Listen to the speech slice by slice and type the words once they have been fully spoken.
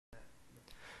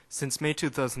Since May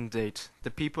 2008,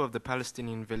 the people of the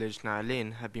Palestinian village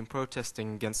Na'alain have been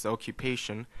protesting against the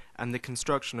occupation and the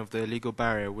construction of the illegal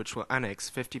barrier which will annex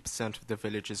 50% of the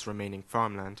village's remaining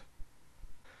farmland.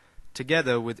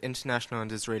 Together with international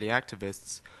and Israeli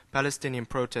activists, Palestinian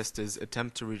protesters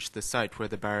attempt to reach the site where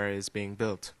the barrier is being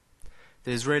built.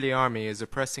 The Israeli army is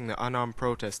oppressing the unarmed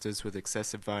protesters with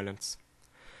excessive violence.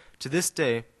 To this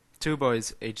day, 2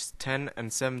 boys aged 10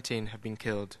 and 17 have been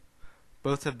killed.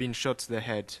 Both have been shot to the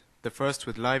head, the first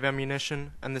with live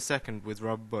ammunition and the second with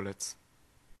rubber bullets.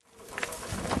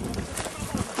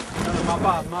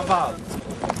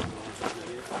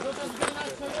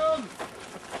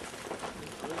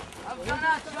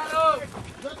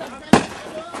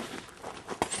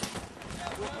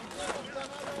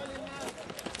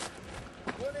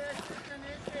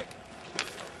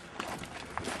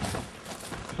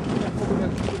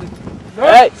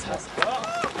 Hey!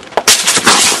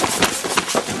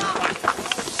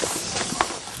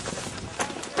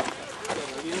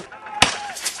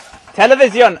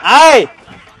 Television! Hey!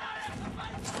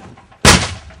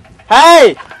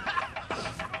 Hey!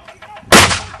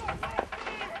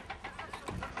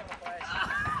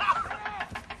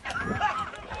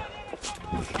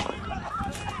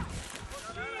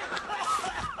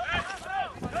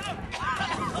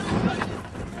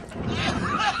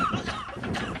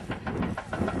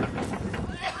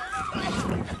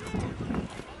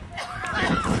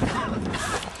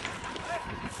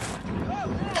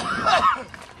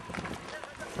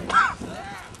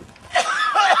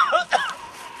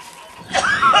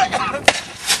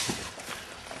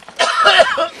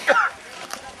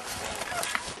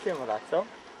 Che ragazzo?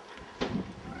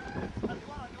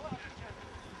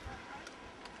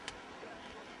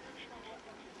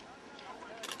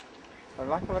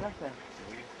 والله ولا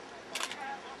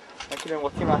لكن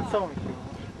وقتي ما تصوم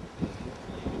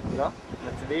لا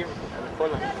نتبيم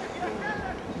الكل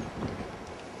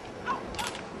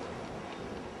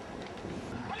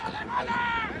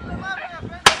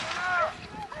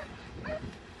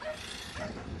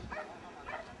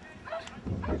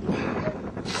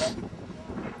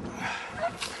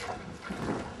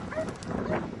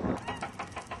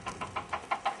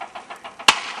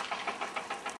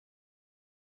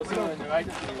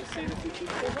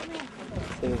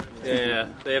Yeah,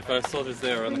 they have soldiers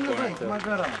there on the corner too.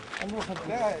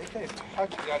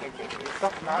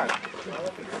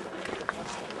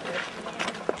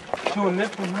 شو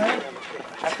نلفهم هاي؟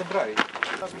 حتى برأيي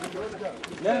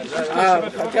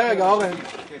حكاية قاعدة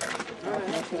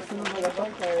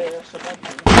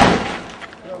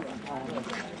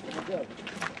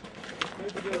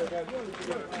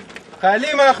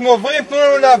חיילים, אנחנו עוברים, תנו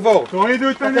לנו לעבור. תורידו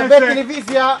את כתבי הנשק.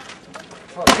 טלוויזיה.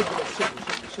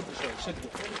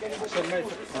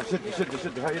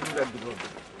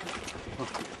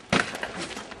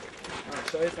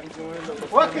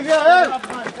 وقف يا هيل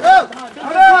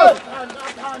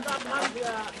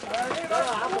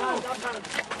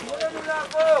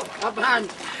أبهان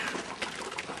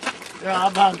يا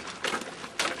أبهان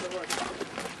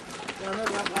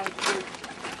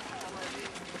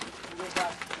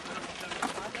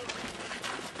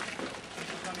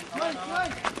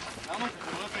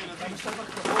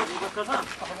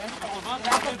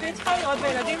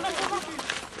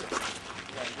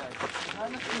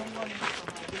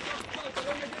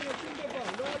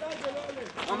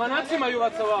המנאצים היו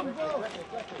בצבא.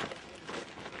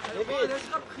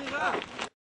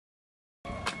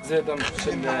 זה דם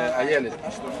של הילד.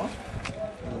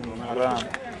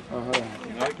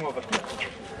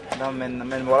 ده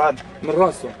من وراد من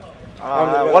راسه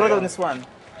ولد ونسوان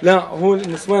لا هو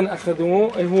النسوان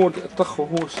أخذوه هو طخوا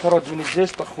هو خرج من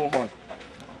الجيش طخوه هون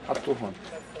حطوه هون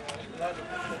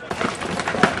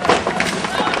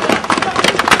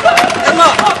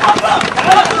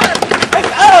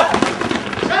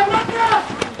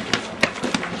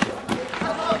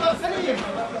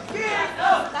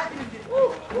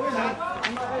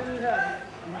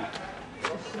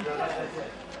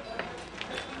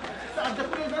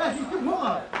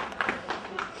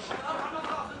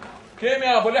كيم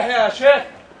يا ابو لحية يا شيخ.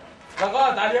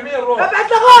 لغاد على اليمين روح. ابعد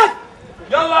لغاد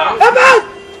يلا ابعد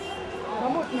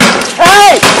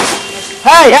هاي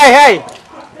هاي هاي هاي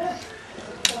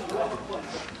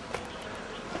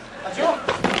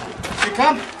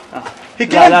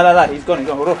لا لا لا لا he's going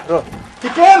روح روح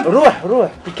روح روح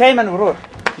he came and روح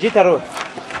جيت اروح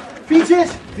في جيش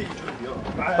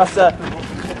بس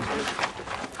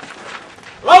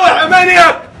روح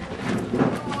عمانيك.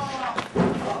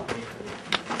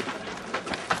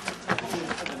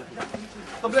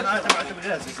 طب لا تبعت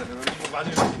الغاز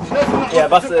يا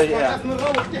بس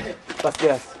بس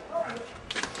يس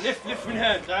لف من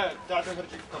هون. تعال تعال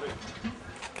نرجع الطريق.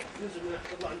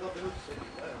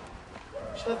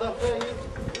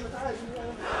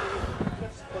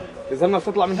 يا زلمه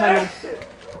بتطلع من هون.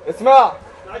 اسمع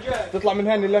تطلع من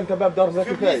هون الا انت باب دار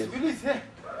زكي فايز.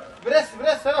 Please,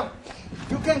 press, huh?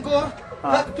 You can go.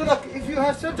 Look to look if you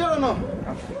have center or no.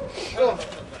 Go.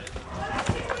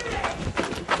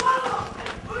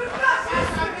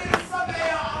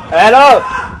 الو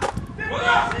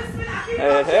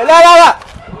لا لا لا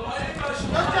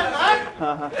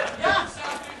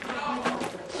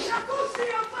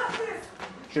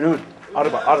جنون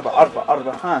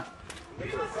 4 ها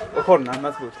اخرنا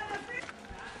مزبوط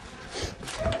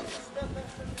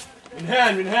من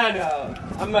هون يا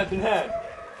محمد من هون.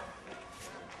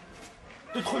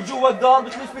 تدخل جوا الدار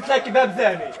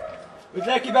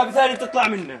بتلاقي باب ثاني بتطلع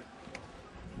منه.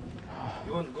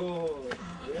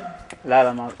 لا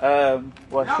لا ما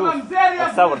وشوف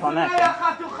الثور هناك يا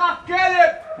اخي وخاف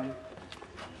كلب.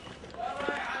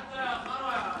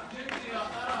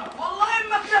 والله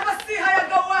امك نفستيها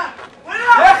يا قوام.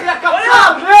 يا اخي يا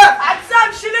كبصان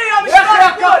عجزان شليه مش يا اخي يا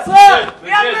كبصان.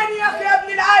 يا من يا اخي يا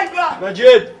ابن العايبه.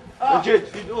 مجد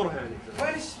في دور هاني.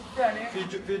 وين الثاني؟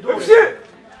 في دور. امشي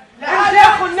يا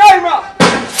اخو النايمه.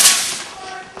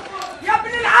 يا ابن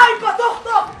العايبه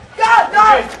تخطف.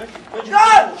 تعال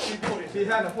في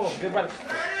هنا فوق دير بالك.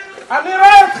 انا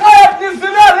رايح خايف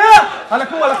ننزل يا هلك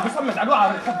هو لك بصمت على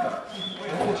الوعر يخبر.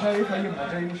 انت شايف يمه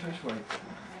جاي مش شوي.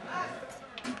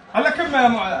 هلا كمه يا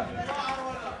معاذ.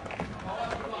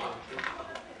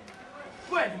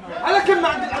 هلا كمه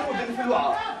عند العمود اللي في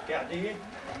الوعر. قاعدين.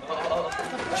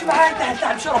 شو معاي انت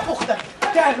هتلعب شرف اختك.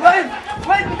 تعال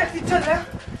وين بدك تتسلى؟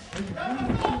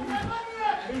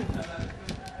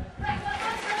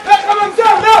 يا اخي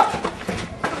ممزاح لا.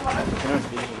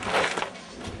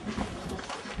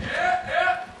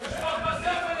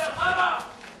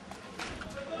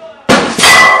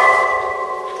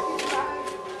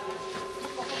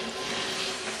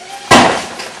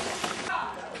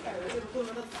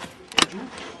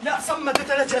 لا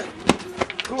صمتت الاجل.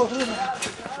 روح